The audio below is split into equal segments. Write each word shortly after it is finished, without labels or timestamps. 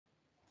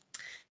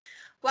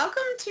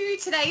Welcome to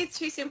today's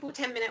Too Simple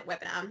 10-minute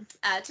webinar.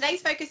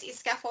 Today's focus is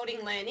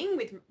scaffolding learning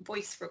with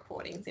voice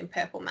recordings in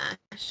Purple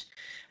Mash.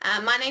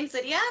 My name's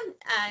Lydia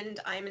and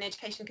I'm an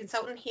education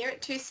consultant here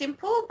at Too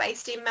Simple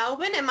based in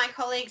Melbourne, and my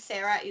colleague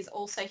Sarah is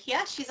also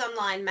here. She's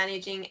online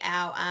managing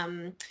our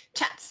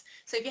chats.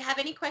 So if you have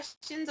any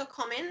questions or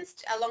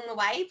comments along the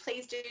way,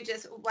 please do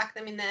just whack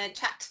them in the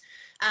chat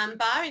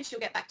bar and she'll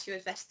get back to you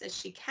as best as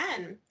she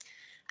can.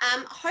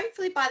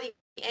 Hopefully by the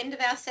end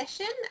of our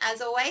session,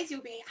 as always,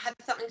 you'll have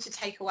something to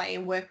take away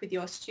and work with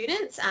your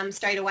students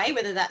straight away,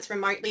 whether that's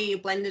remotely,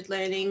 blended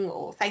learning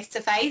or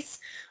face-to-face,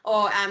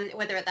 or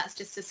whether that's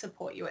just to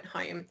support you at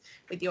home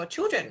with your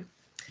children.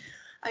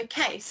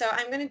 Okay, so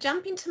I'm going to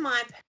jump into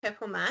my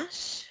Purple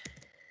Mash,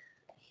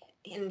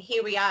 and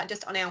here we are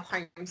just on our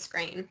home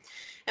screen.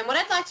 And what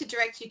I'd like to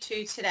direct you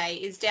to today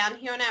is down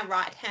here on our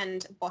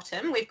right-hand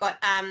bottom, we've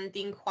got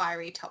the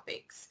inquiry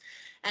topics.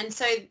 And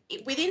so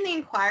within the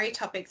inquiry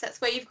topics,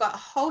 that's where you've got a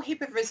whole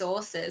heap of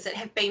resources that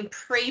have been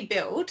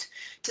pre-built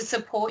to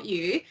support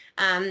you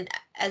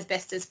as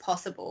best as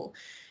possible.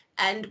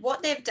 And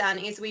what they've done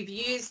is we've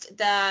used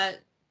the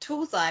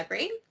tools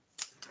library,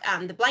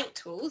 the blank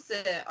tools,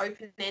 the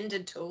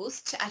open-ended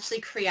tools, to actually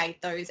create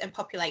those and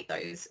populate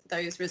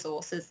those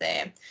resources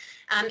there.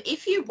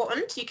 If you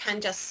want, you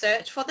can just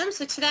search for them.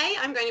 So today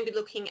I'm going to be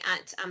looking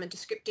at a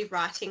descriptive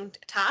writing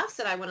task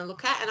that I want to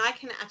look at, and I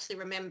can actually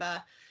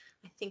remember,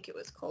 I think it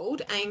was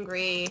called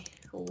Angry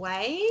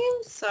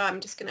Waves. So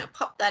I'm just going to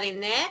pop that in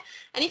there.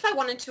 And if I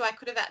wanted to, I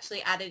could have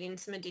actually added in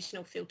some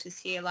additional filters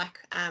here, like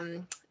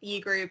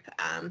year group,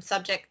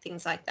 subject,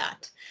 things like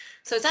that.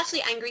 So it's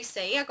actually Angry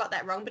C. I got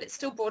that wrong, but it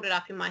still brought it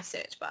up in my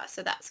search bar.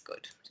 So that's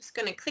good. Just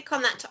going to click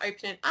on that to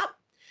open it up.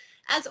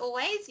 As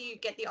always, you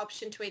get the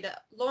option to either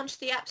launch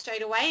the app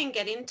straight away and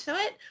get into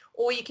it,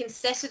 or you can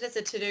set it as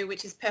a to-do,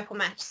 which is Purple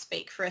Match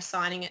Speak, for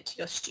assigning it to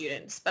your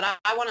students. But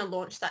I want to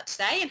launch that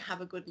today and have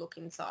a good look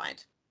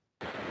inside.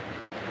 Okay,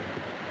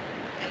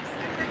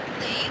 so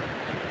hopefully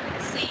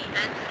see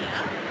and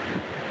hear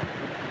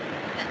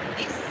that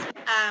this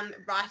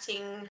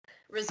writing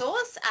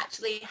resource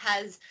actually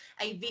has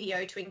a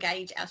video to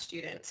engage our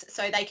students.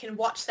 So they can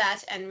watch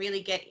that and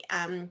really get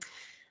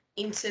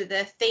into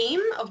the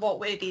theme of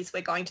what it is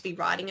we're going to be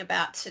writing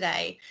about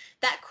today.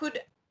 That could,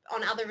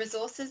 on other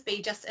resources,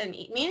 be just an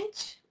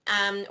image,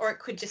 or it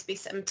could just be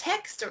some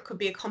text, or it could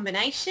be a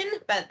combination,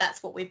 but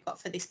that's what we've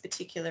got for this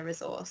particular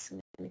resource.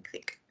 I'm going to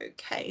click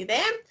OK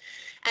there,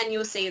 and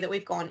you'll see that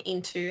we've gone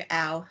into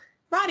our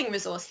writing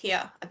resource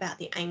here about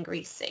the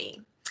Angry Sea.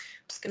 I'm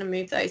just going to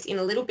move those in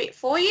a little bit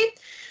for you.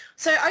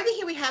 So over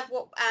here we have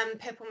what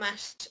Purple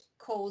Mash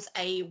calls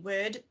a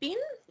word bin,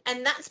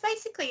 and that's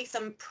basically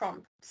some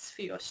prompts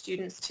for your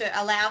students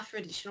to allow for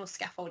additional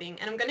scaffolding,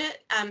 and I'm going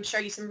to show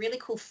you some really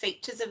cool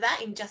features of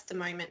that in just a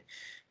moment.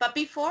 But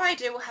before I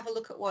do, we'll have a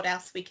look at what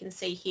else we can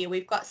see here.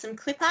 We've got some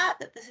clip art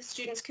that the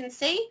students can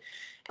see,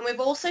 and we've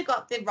also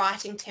got the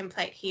writing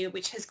template here,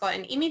 which has got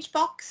an image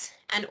box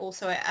and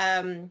also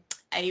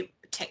a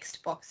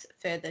text box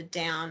further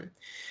down.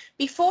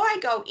 Before I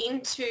go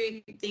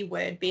into the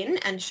word bin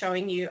and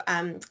showing you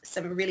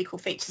some really cool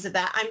features of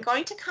that, I'm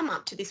going to come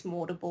up to this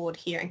mortarboard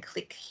here and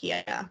click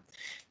here.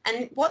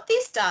 And what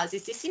this does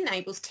is this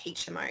enables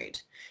teacher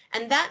mode.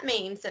 And that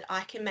means that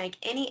I can make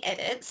any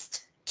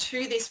edits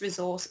to this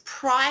resource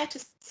prior to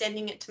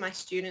sending it to my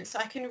students. So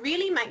I can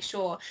really make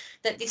sure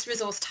that this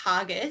resource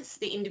targets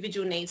the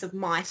individual needs of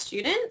my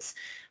students,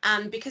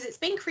 because it's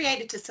been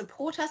created to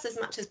support us as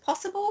much as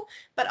possible,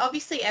 but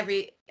obviously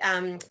every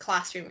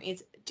classroom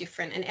is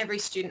different and every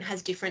student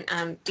has different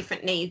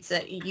needs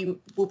that you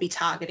will be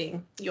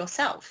targeting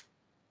yourself.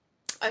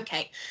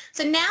 Okay,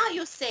 so now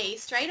you'll see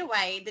straight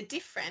away the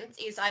difference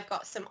is I've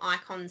got some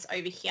icons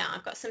over here.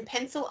 I've got some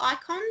pencil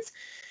icons,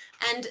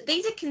 and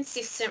these are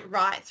consistent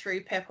right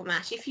through Purple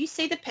Mash. If you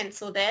see the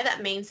pencil there,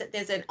 that means that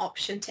there's an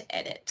option to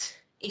edit.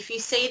 If you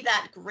see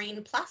that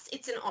green plus,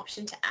 it's an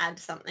option to add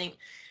something.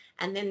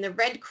 And then the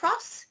red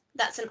cross,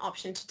 that's an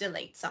option to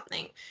delete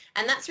something.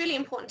 And that's really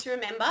important to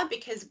remember,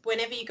 because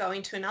whenever you go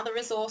into another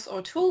resource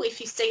or tool,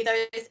 if you see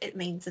those, it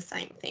means the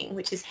same thing,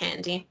 which is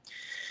handy.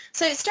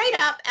 So straight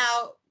up,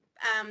 our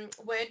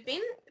word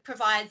bin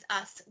provides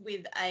us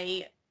with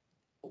a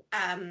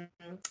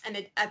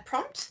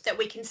prompt that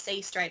we can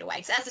see straight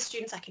away. So as a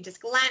student, I can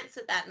just glance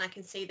at that and I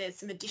can see there's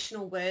some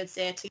additional words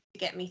there to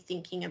get me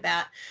thinking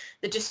about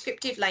the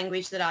descriptive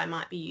language that I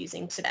might be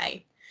using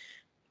today.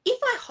 If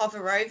I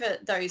hover over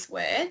those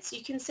words,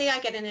 you can see I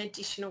get an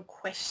additional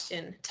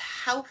question to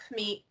help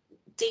me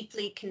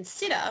deeply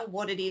consider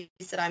what it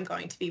is that I'm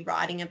going to be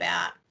writing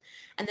about.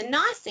 And the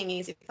nice thing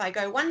is, if I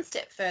go one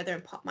step further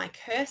and pop my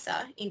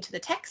cursor into the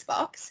text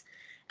box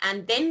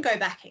and then go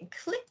back and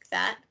click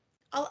that,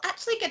 I'll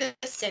actually get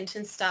a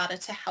sentence starter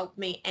to help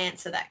me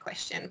answer that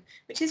question,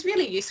 which is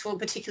really useful,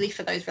 particularly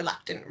for those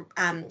reluctant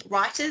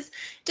writers,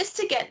 just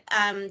to get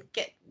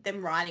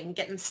them writing,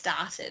 get them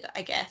started,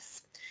 I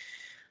guess.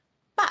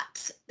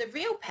 But the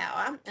real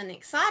power and the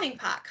exciting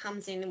part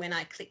comes in when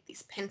I click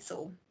this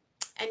pencil.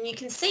 And you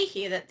can see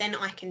here that then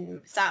I can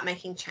start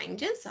making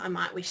changes. I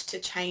might wish to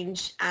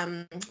change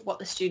what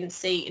the students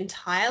see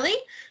entirely.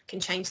 I can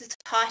change the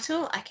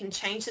title. I can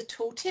change the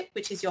tooltip,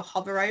 which is your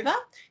hover over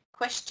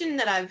question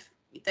that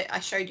I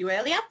showed you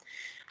earlier.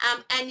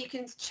 And you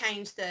can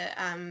change the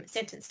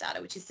sentence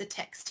starter, which is the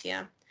text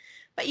here.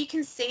 But you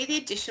can see the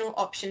additional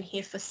option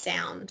here for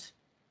sound.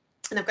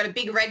 And I've got a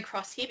big red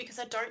cross here because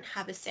I don't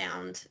have a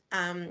sound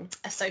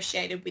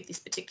associated with this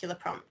particular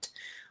prompt.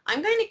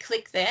 I'm going to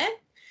click there,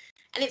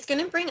 and it's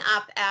going to bring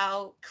up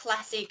our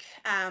classic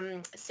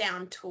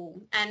sound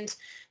tool. And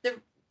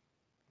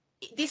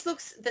this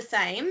looks the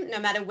same no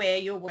matter where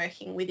you're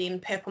working within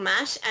Purple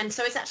Mash, and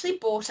so it's actually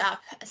brought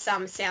up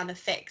some sound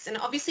effects, and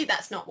obviously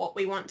that's not what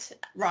we want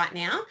right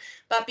now,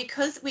 but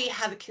because we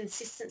have a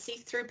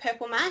consistency through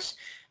Purple Mash,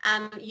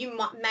 you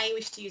may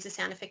wish to use a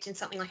sound effect in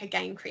something like a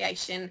game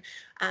creation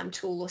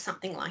tool or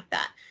something like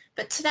that.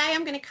 But today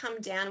I'm going to come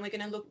down and we're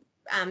going to look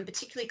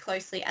particularly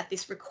closely at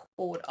this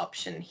record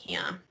option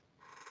here.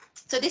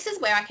 So this is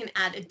where I can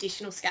add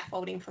additional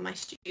scaffolding for my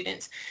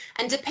students.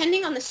 And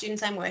depending on the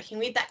students I'm working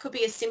with, that could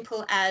be as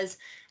simple as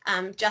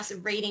just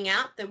reading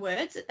out the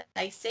words that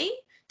they see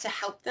to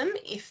help them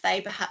if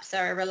they perhaps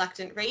are a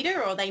reluctant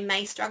reader, or they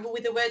may struggle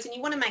with the words, and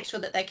you want to make sure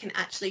that they can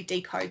actually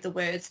decode the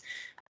words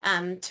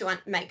to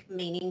make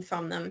meaning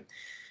from them.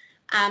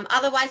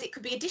 Otherwise, it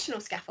could be additional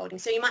scaffolding.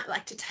 So you might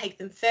like to take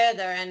them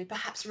further and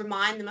perhaps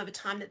remind them of a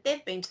time that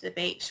they've been to the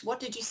beach. What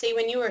did you see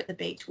when you were at the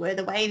beach? Were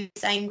the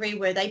waves angry?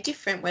 Were they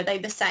different? Were they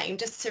the same?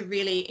 Just to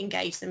really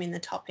engage them in the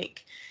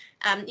topic.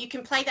 You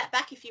can play that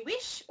back if you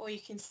wish, or you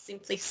can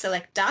simply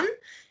select done,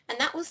 and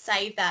that will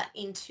save that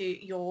into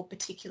your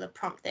particular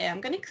prompt there.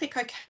 I'm going to click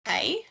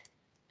OK.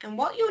 And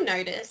what you'll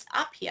notice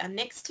up here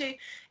next to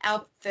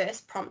our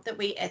first prompt that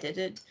we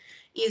edited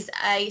is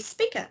a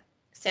speaker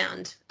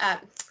sound.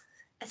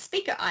 A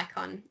speaker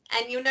icon,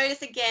 and you'll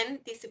notice again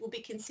this will be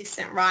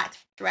consistent right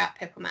throughout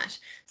Purple Mash.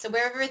 So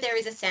wherever there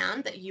is a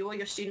sound that you or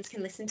your students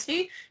can listen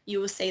to,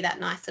 you will see that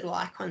nice little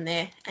icon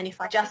there. And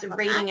if I just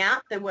reading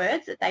out the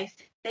words that they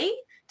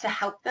see to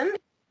help them,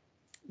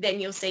 then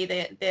you'll see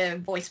the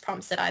voice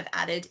prompts that I've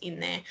added in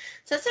there.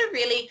 So it's a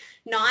really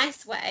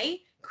nice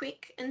way,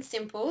 quick and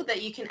simple,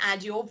 that you can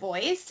add your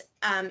voice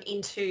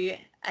into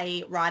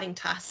a writing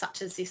task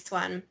such as this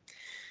one.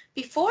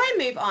 Before I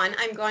move on,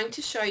 I'm going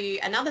to show you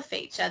another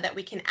feature that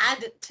we can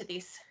add to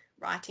this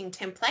writing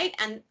template,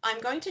 and I'm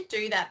going to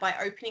do that by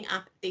opening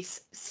up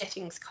this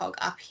settings cog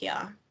up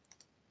here.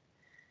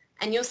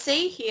 And you'll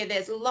see here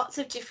there's lots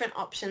of different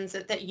options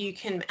that you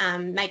can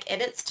make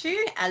edits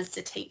to as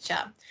the teacher.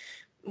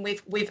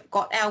 We've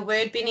got our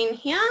word bin in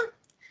here,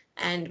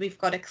 and we've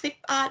got a clip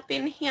art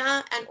bin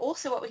here, and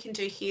also what we can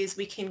do here is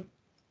we can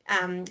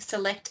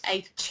select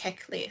a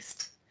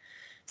checklist.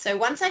 So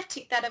once I've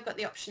ticked that, I've got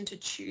the option to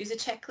choose a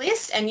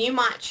checklist, and you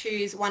might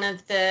choose one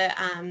of the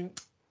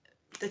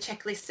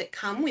checklists that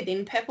come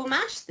within Purple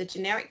Mash, the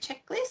generic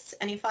checklist.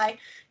 And if I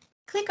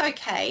click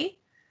OK,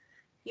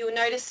 you'll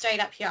notice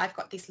straight up here I've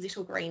got this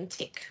little green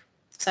tick.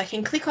 So I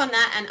can click on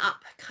that and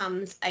up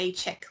comes a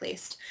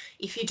checklist.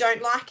 If you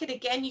don't like it,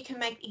 again, you can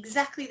make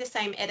exactly the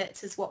same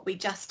edits as what we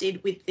just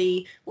did with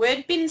the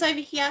word bins over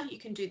here. You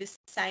can do the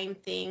same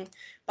thing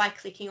by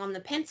clicking on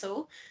the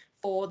pencil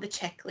for the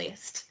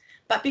checklist.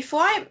 But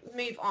before I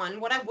move on,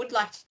 what I would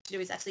like to do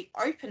is actually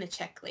open a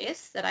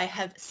checklist that I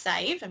have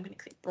saved. I'm going to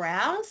click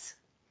Browse,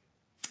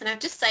 and I've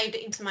just saved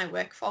it into my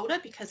work folder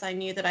because I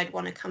knew that I'd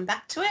want to come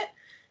back to it.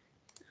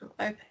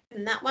 I'll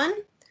open that one,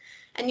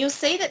 and you'll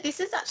see that this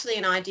is actually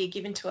an idea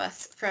given to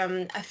us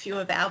from a few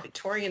of our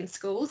Victorian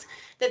schools,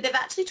 that they've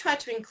actually tried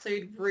to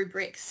include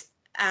rubrics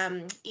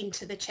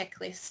into the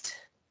checklist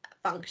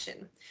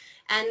function.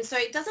 And so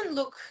it doesn't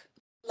look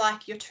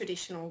like your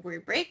traditional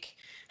rubric.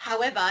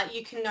 However,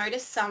 you can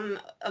notice some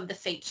of the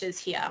features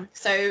here.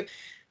 So,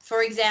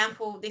 for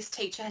example, this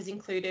teacher has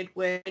included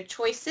word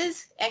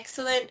choices,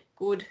 excellent,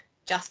 good,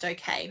 just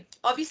okay.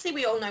 Obviously,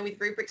 we all know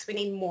with rubrics we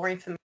need more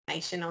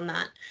information on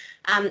that.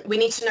 We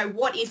need to know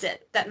what is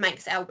it that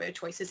makes our word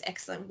choices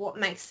excellent, what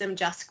makes them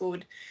just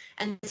good.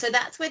 And so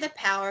that's where the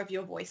power of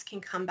your voice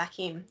can come back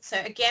in. So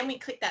again, we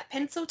click that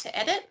pencil to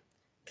edit,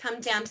 come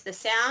down to the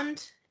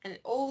sound, and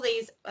all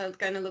these are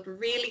going to look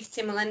really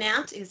similar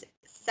now. It is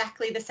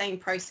exactly the same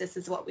process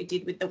as what we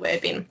did with the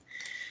word bin.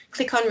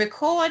 Click on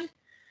record,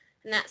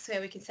 and that's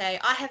where we can say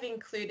I have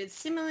included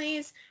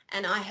similes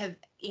and I have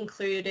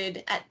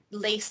included at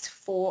least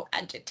 4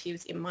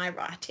 adjectives in my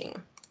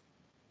writing.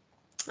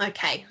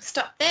 Okay,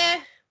 stop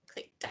there,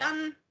 click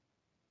done.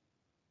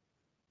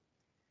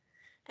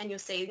 And you'll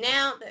see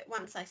now that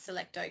once I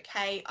select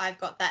OK, I've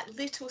got that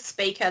little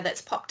speaker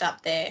that's popped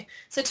up there.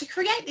 So to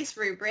create this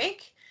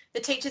rubric, the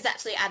teachers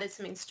actually added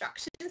some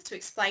instructions to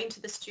explain to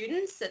the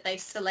students that they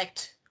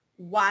select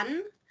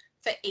one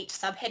for each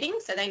subheading.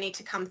 So they need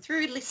to come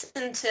through,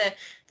 listen to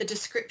the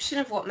description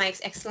of what makes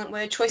excellent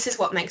word choices,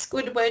 what makes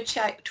good word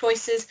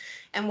choices,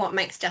 and what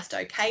makes just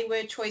okay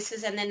word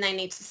choices. And then they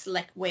need to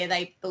select where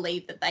they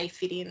believe that they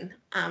fit in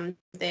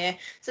there.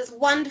 So it's a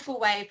wonderful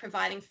way of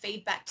providing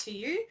feedback to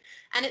you.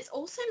 And it's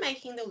also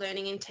making the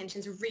learning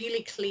intentions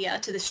really clear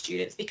to the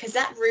students, because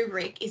that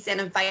rubric is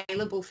then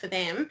available for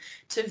them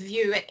to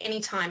view at any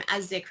time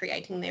as they're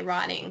creating their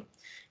writing,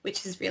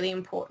 which is really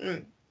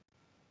important.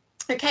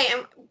 Okay,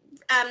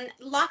 and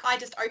like I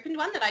just opened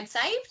one that I'd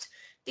saved,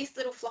 this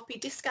little floppy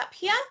disk up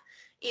here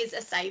is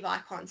a save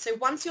icon. So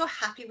once you're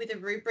happy with a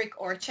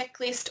rubric or a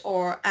checklist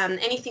or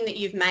anything that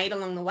you've made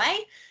along the way,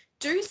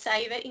 do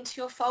save it into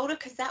your folder,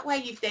 because that way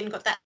you've then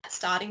got that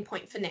starting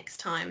point for next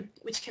time,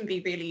 which can be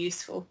really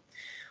useful.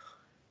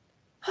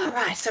 All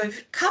right, so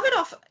we've covered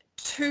off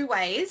 2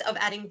 ways of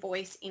adding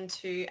voice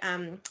into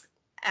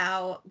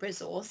our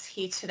resource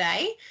here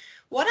today.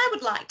 What I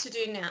would like to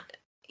do now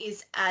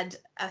is add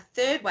a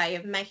 3rd way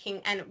of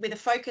making, and with a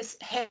focus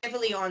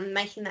heavily on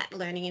making that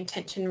learning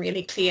intention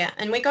really clear.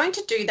 And we're going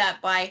to do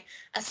that by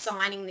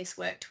assigning this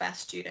work to our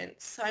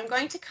students. So I'm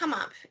going to come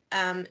up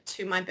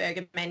to my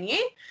burger menu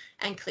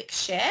and click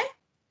share.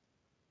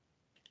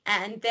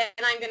 And then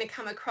I'm going to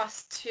come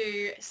across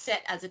to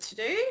set as a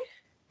to-do.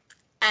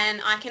 And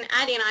I can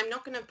add in, I'm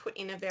not going to put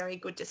in a very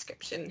good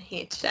description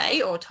here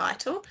today or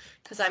title,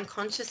 because I'm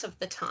conscious of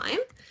the time.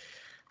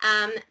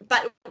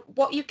 But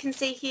what you can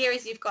see here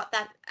is you've got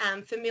that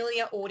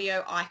familiar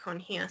audio icon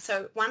here.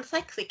 So once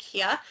I click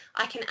here,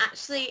 I can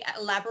actually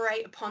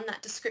elaborate upon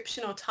that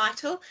description or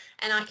title,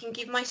 and I can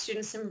give my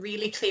students some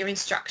really clear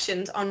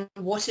instructions on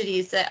what it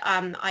is that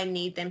I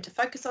need them to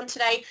focus on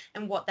today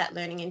and what that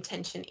learning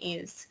intention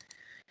is.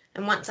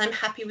 And once I'm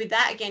happy with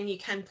that, again, you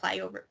can play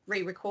or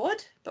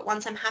re-record, but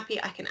once I'm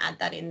happy, I can add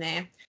that in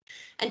there.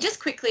 And just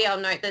quickly, I'll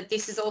note that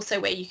this is also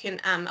where you can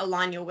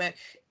align your work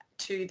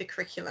to the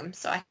curriculum.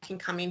 So I can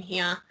come in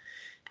here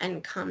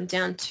and come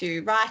down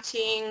to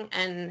writing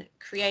and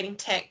creating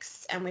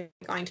text, and we're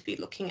going to be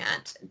looking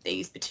at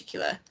these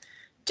particular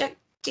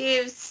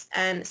objectives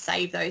and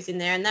save those in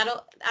there, and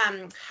that'll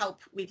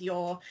help with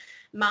your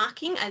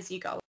marking as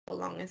you go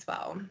along as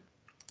well.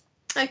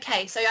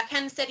 Okay, so I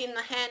can set in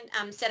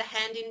the set a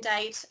hand-in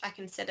date. I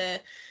can set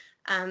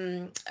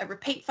a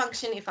repeat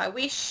function if I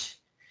wish.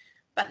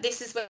 But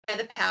this is where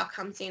the power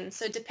comes in.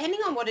 So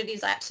depending on what it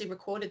is I actually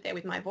recorded there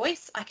with my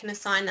voice, I can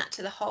assign that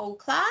to the whole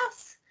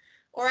class,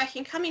 or I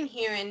can come in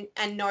here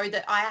and know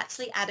that I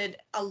actually added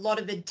a lot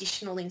of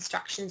additional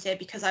instructions there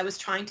because I was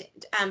trying to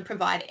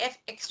provide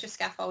extra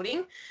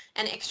scaffolding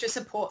and extra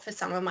support for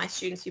some of my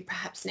students who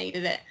perhaps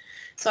needed it.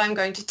 So I'm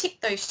going to tick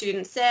those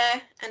students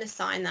there and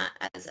assign that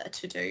as a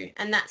to-do.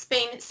 And that's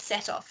been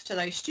set off to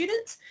those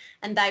students,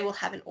 and they will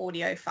have an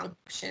audio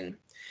function.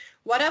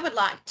 What I would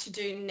like to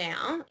do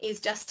now is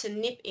just to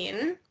nip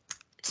in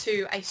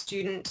to a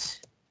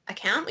student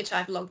account, which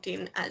I've logged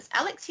in as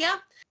Alex here.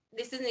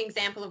 This is an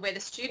example of where the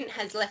student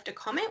has left a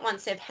comment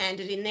once they've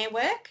handed in their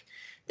work.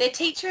 Their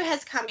teacher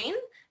has come in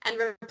and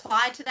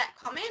replied to that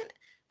comment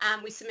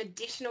with some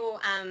additional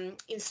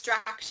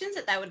instructions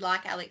that they would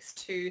like Alex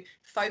to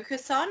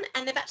focus on,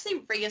 and they've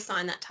actually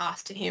reassigned that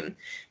task to him.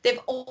 They've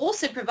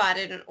also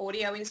provided an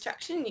audio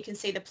instruction. You can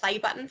see the play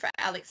button for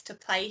Alex to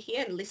play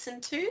here and listen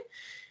to.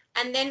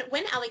 And then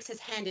when Alex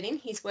has handed in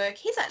his work,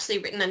 he's actually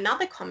written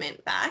another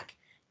comment back,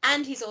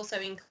 and he's also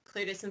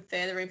included some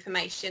further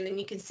information, and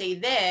you can see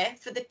there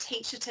for the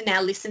teacher to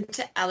now listen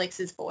to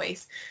Alex's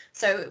voice.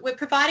 So we're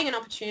providing an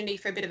opportunity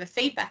for a bit of a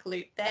feedback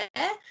loop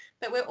there,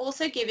 but we're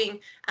also giving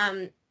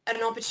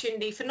an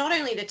opportunity for not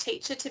only the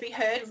teacher to be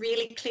heard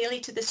really clearly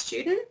to the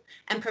student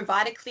and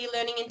provide a clear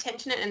learning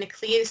intention and a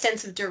clear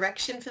sense of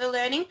direction for the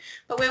learning,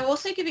 but we're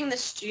also giving the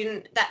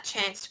student that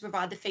chance to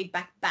provide the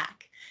feedback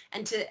back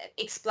and to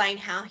explain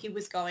how he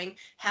was going,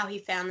 how he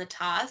found the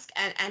task,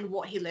 and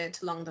what he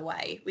learnt along the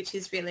way, which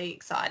is really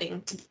exciting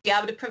to be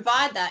able to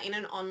provide that in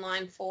an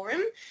online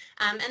forum.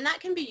 And that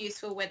can be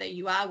useful whether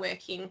you are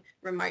working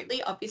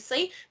remotely,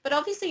 obviously, but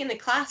obviously in the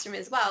classroom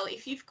as well.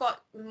 If you've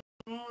got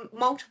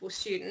multiple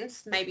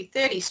students, maybe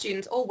 30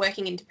 students all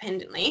working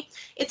independently,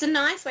 it's a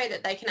nice way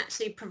that they can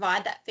actually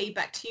provide that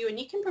feedback to you, and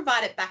you can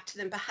provide it back to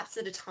them perhaps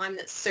at a time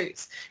that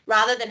suits,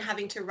 rather than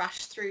having to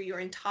rush through your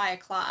entire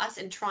class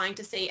and trying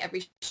to see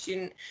every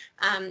student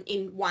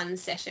in one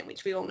session,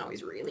 which we all know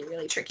is really,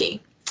 really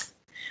tricky.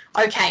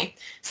 Okay,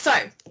 so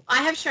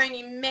I have shown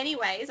you many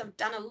ways. I've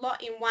done a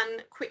lot in one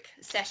quick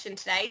session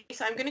today,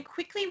 so I'm going to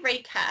quickly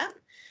recap,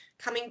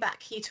 coming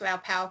back here to our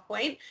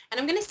PowerPoint, and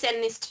I'm going to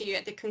send this to you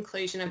at the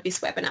conclusion of this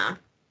webinar.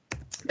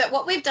 But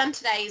what we've done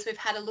today is we've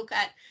had a look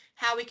at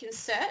how we can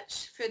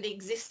search for the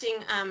existing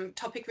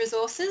topic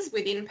resources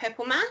within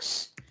Purple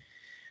Mash.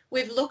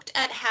 We've looked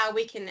at how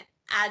we can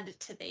add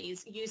to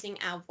these using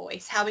our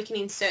voice, how we can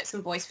insert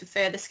some voice for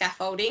further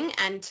scaffolding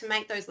and to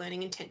make those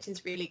learning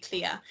intentions really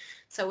clear.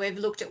 So we've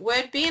looked at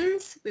word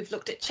bins, we've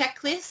looked at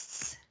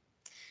checklists,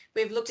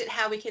 we've looked at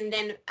how we can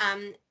then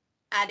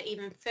add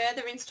even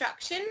further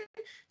instruction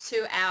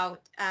to our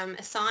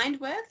assigned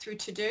work through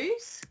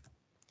to-dos.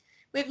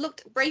 We've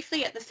looked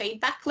briefly at the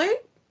feedback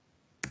loop.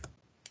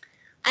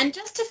 And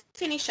just to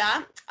finish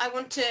up, I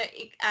want to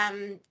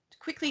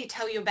quickly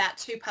tell you about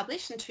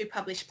 2Publish and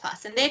 2Publish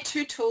Plus. And they're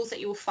two tools that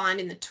you will find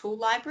in the tool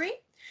library.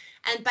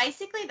 And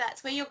basically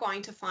that's where you're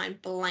going to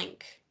find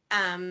blank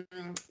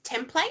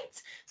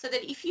templates, so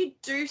that if you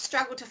do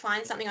struggle to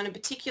find something on a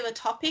particular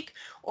topic,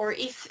 or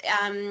if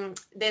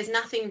there's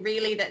nothing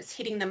really that's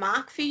hitting the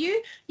mark for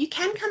you, you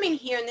can come in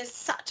here, and there's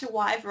such a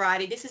wide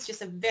variety. This is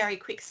just a very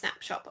quick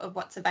snapshot of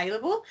what's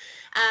available.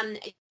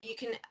 You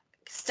can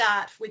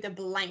start with a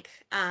blank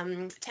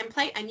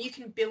template, and you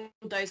can build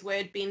those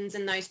word bins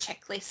and those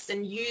checklists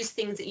and use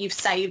things that you've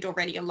saved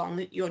already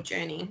along your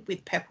journey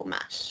with Purple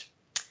Mash.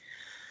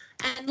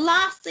 And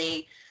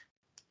lastly,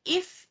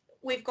 if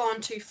we've gone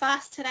too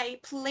fast today,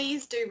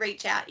 please do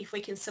reach out if we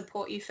can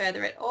support you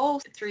further at all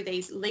through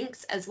these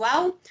links as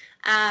well.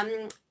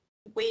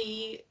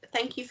 We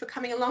thank you for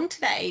coming along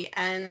today,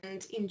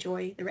 and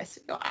enjoy the rest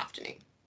of your afternoon.